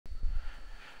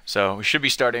So we should be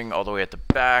starting all the way at the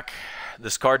back.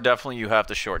 This car definitely you have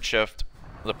to short shift.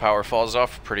 The power falls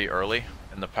off pretty early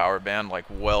in the power band, like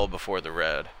well before the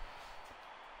red.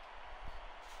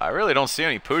 I really don't see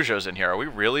any Peugeots in here. Are we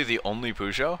really the only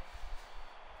Peugeot?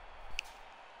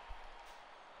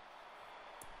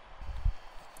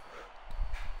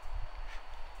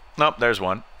 Nope, there's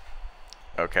one.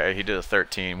 Okay, he did a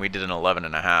 13. We did an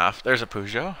 11.5. There's a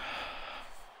Peugeot.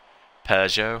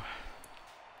 Peugeot.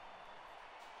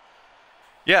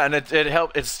 Yeah, and it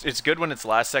helps. It's good when it's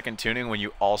last second tuning when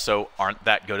you also aren't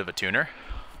that good of a tuner.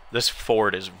 This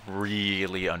Ford is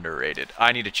really underrated.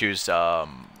 I need to choose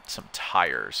some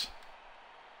tires.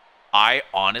 I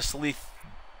honestly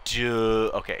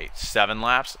do. Okay, 7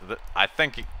 laps. I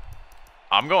think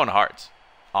I'm going hards.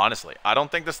 Honestly, I don't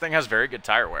think this thing has very good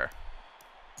tire wear.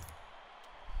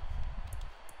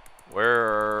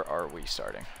 Where are we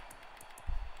starting?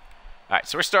 All right,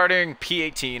 so we're starting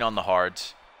P18 on the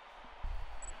hards.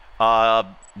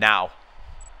 Now.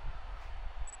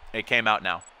 It came out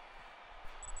now.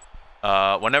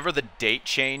 Whenever the date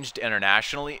changed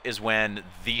internationally is when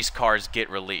these cars get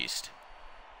released.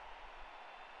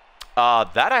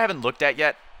 That I haven't looked at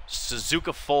yet.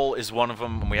 Suzuka Full is one of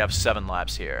them, and we have 7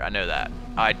 laps here. I know that.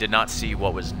 I did not see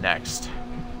what was next.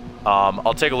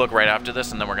 I'll take a look right after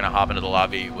this, and then we're going to hop into the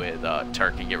lobby with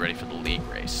Turk and get ready for the league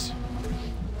race.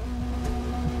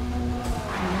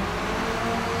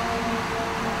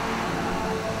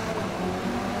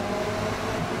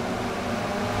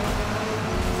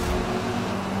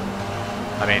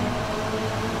 I mean,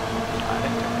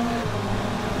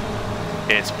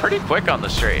 it's pretty quick on the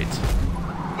straights.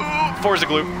 Ooh, Forza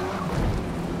Gloop.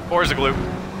 Forza Gloop.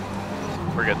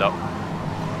 We're good though.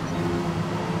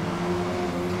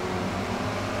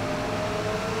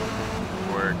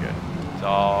 We're good. It's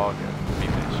all good. Be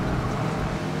patient.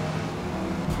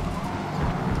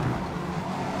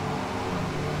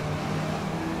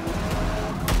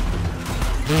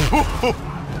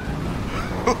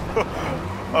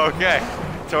 Okay.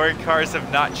 Touring cars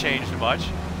have not changed much.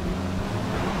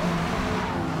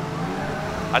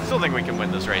 I still think we can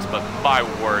win this race, but my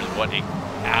word, what an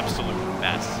absolute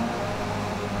mess.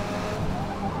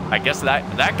 I guess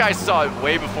that guy saw it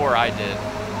way before I did.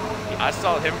 I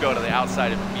saw him go to the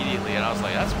outside immediately, and I was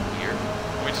like, that's weird.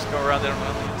 Can we just go around there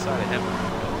on the inside of him?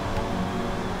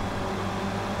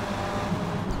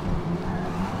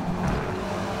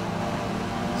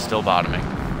 Still bottoming.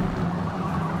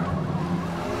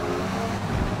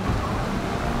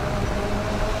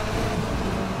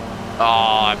 Oh,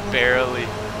 I barely.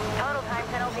 Total time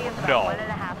penalty is about No.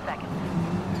 1.5 seconds.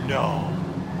 No.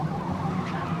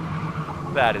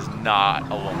 That is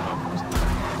not a long time.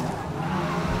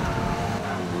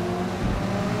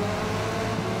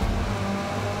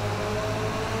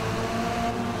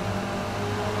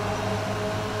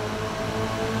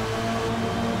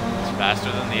 It's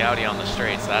faster than the Audi on the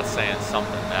straights. That's saying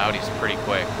something. The Audi's pretty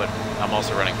quick, but I'm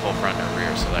also running full front and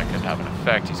rear, so that could have an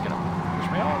effect. He's going to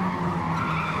push me off.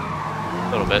 A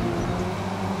little bit.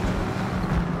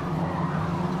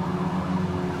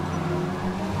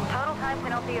 Total time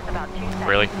penalty is about 2 seconds.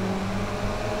 Really?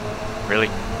 Really?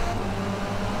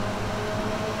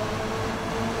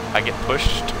 I get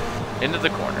pushed into the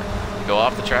corner, go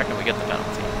off the track, and we get the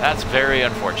penalty. That's very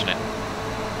unfortunate.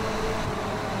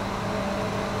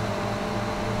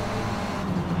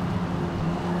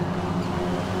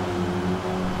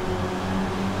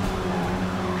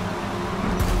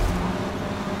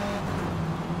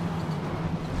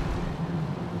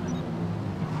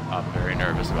 I'm very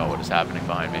nervous about what is happening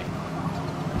behind me.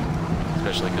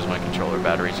 Especially because my controller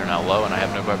batteries are now low and I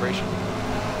have no vibration.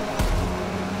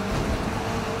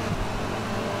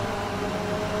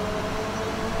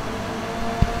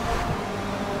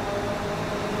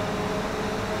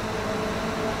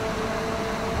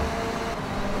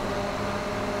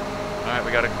 Alright,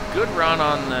 we got a good run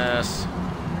on this.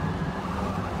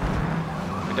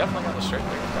 We definitely got a straight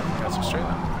there. Definitely got some straight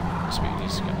line. Speed,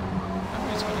 he's gonna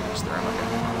use the rim, okay.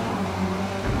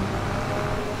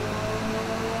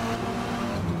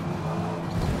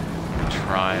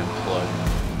 Try and plug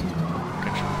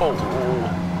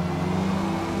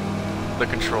the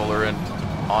controller in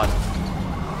on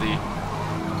the.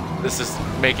 This is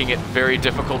making it very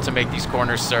difficult to make these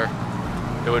corners, sir.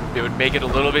 It would make it a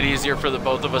little bit easier for the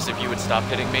both of us if you would stop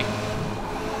hitting me.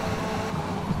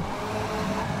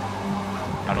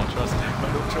 I don't trust him.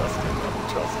 I don't trust him. I don't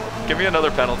trust him. Give me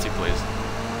another penalty, please.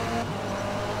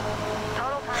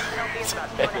 Total time penalty is about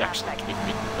He 2.5 actually seconds. gave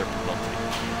me another penalty.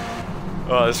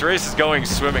 Oh, this race is going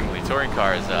swimmingly. Touring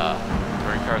cars are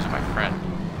my friend.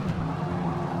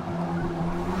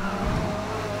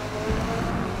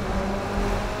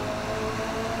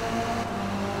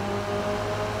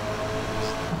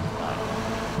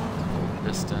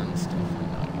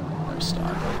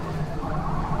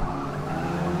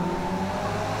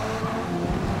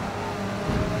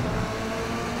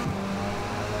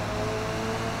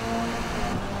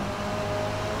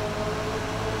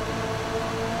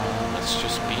 Let's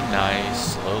just be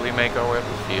nice. Slowly make our way up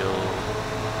the field.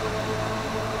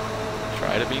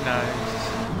 Try to be nice.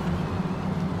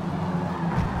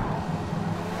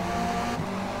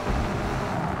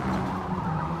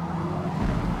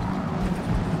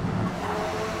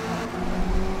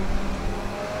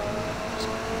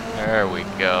 There we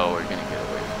go. We're gonna get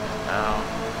away from it now.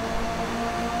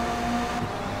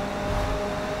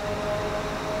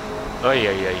 Oh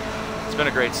yeah. It's been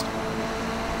a great start.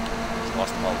 He's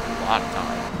lost a lot of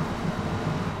time.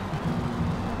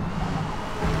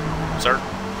 Sir.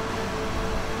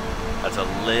 That's a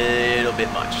little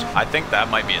bit much. I think that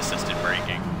might be assisted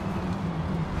braking.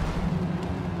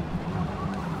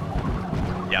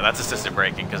 Yeah, that's assisted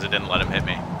braking because it didn't let him hit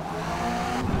me.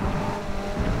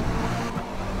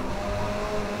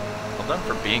 Well done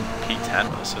for being P10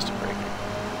 with assisted braking.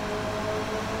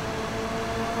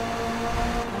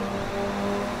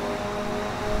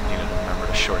 Needed to remember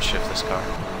to short shift this car.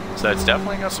 So it's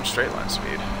definitely got some straight line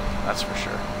speed. That's for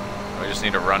sure. We just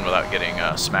need to run without getting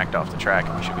smacked off the track,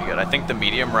 and we should be good. I think the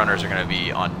medium runners are going to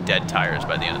be on dead tires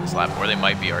by the end of this lap, or they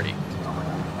might be already.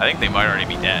 I think they might already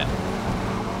be dead.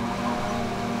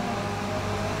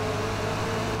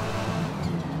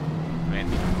 I mean,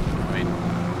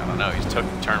 I don't know. He took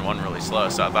turn one really slow,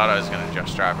 so I thought I was going to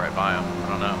just drive right by him. I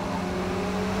don't know.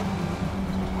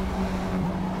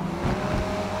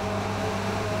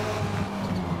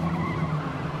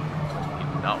 He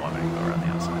did not want me to go around the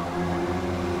outside.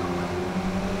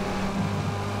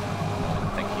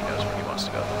 To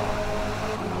go at the moment.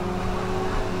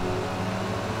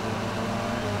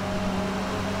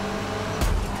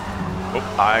 Oh,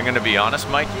 I'm gonna be honest,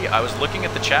 Mikey. I was looking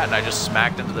at the chat and I just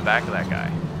smacked into the back of that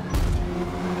guy.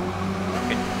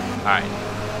 Okay. All right,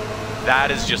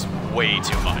 that is just way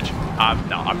too much.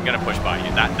 No, I'm gonna push by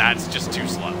you. That's just too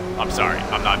slow. I'm sorry.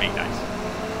 I'm not being nice.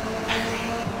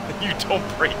 You don't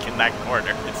brake in that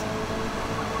corner. It's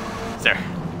there.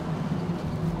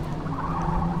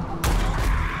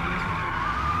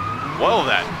 Well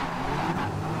then.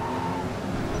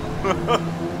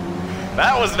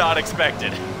 That was not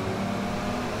expected.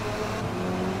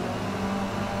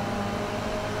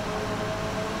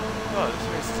 Oh, this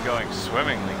race is going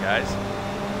swimmingly, guys.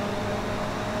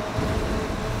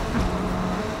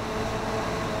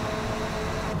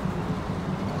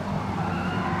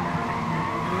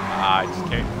 I just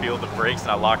can't feel the brakes and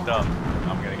I locked up.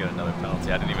 I'm gonna get another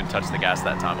penalty. I didn't even touch the gas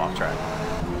that time off track.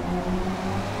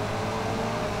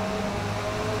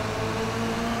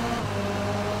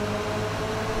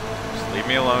 Leave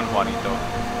me alone, Juanito.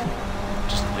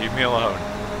 Just leave me alone.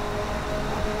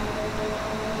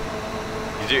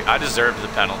 I deserved the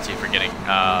penalty for getting,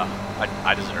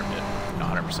 I deserved it,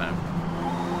 100%.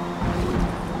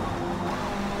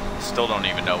 Still don't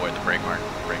even know where the brake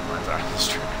lines are on this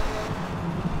track.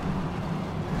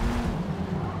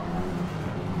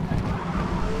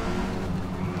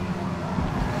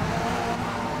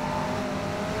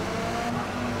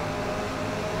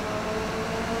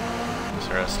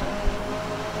 Interesting.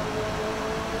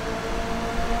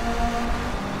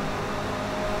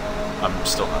 I'm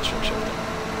still not sure shifting.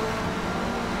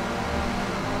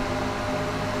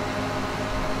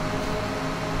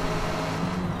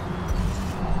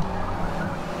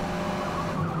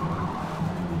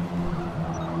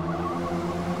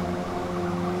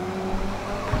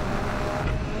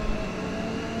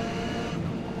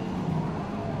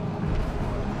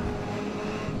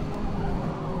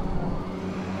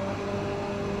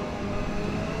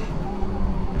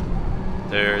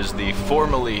 There's the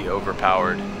formerly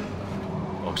overpowered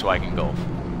Volkswagen Golf.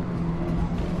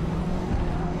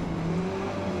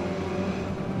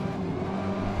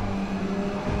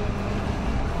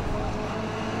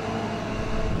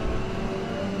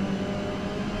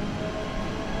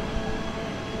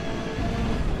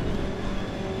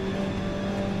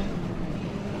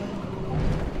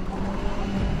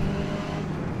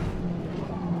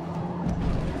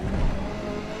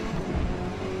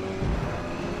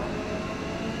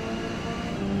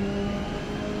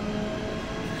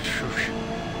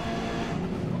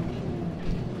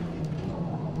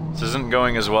 This isn't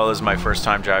going as well as my first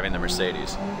time driving the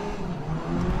Mercedes.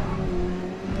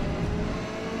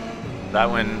 That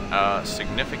went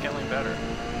significantly better.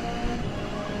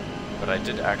 But I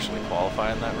did actually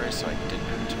qualify in that race, so I didn't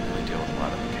have to really deal with a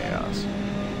lot of the chaos.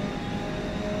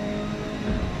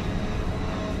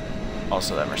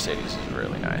 Also, that Mercedes is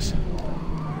really nice.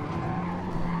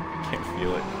 Can't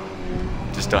feel it.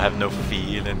 Just don't have no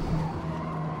feeling.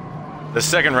 The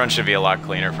second run should be a lot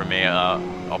cleaner for me.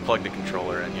 I'll plug the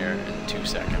controller in here in 2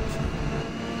 seconds.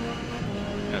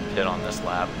 I'm gonna pit on this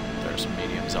lap. There's some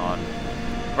mediums on.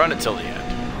 Run it till the end.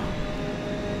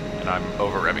 And I'm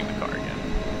over-revving the car again.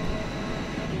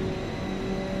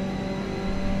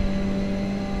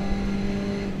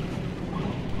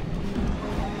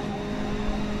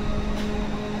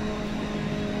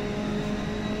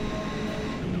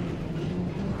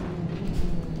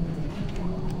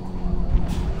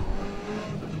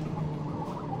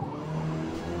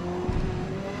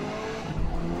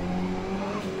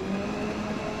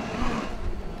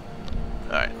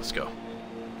 Alright, let's go.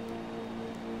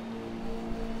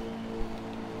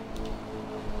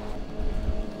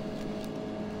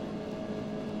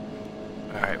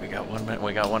 Alright, we got 1 minute.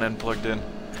 We got one end plugged in.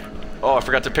 Oh, I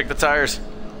forgot to pick the tires.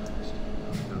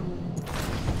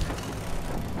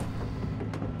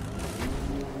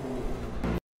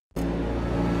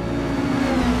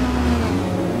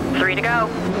 Three to go.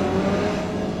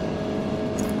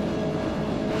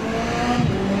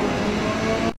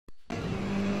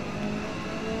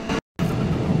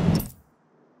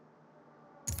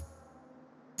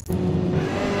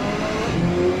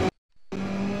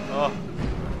 Oh,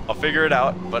 I'll figure it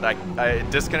out, but it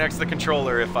disconnects the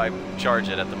controller if I charge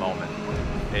it at the moment.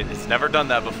 It's never done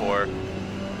that before.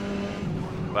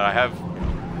 But I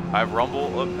have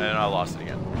rumble, oh, and I lost it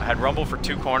again. I had rumble for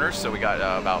 2 corners, so we got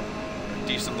about a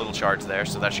decent little charge there,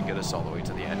 so that should get us all the way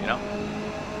to the end, you know?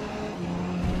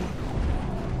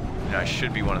 You know, I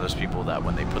should be one of those people that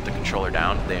when they put the controller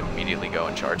down, they immediately go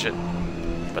and charge it.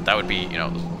 But that would be, you know,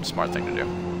 the smart thing to do.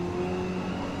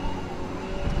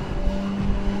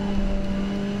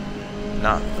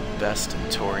 Not the best in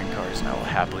touring cars, and I will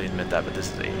happily admit that, but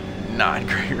this is a not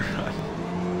great run.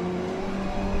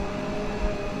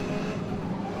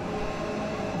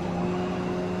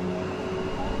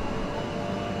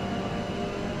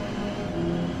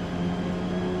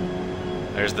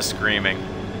 There's the screaming.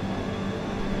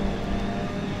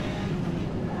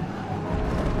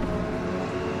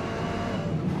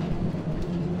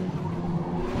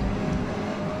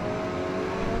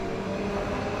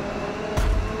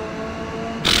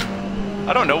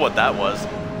 I don't know what that was.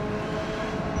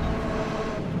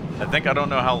 I don't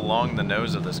know how long the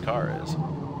nose of this car is.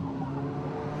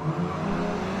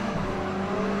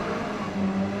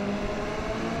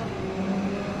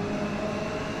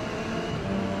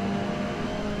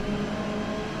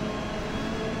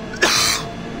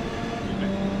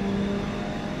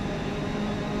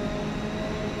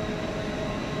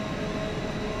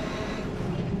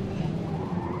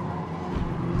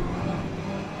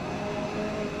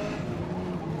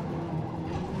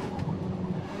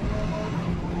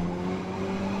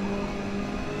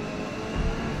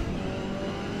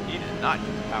 Not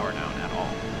use power down at all.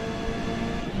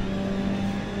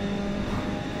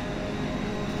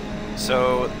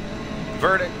 So,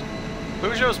 verdict.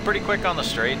 Peugeot's pretty quick on the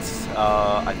straights.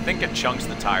 I think it chunks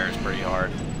the tires pretty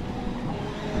hard.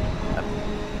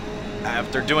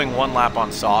 After doing 1 lap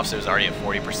on softs, it was already at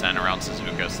 40% around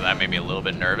Suzuka, so that made me a little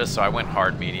bit nervous, so I went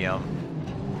hard medium.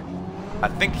 I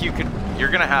think you're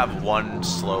gonna have 1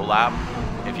 slow lap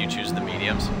if you choose the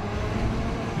mediums.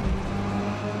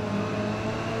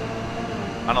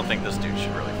 I don't think this dude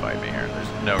should really fight me here.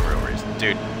 There's no real reason.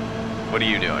 Dude, what are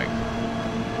you doing?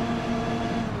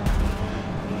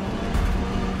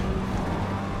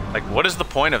 Like, what is the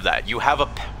point of that? I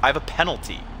have a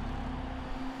penalty.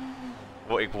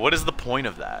 Like, what is the point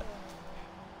of that?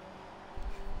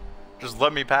 Just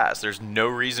let me pass. There's no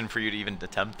reason for you to even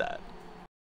attempt that.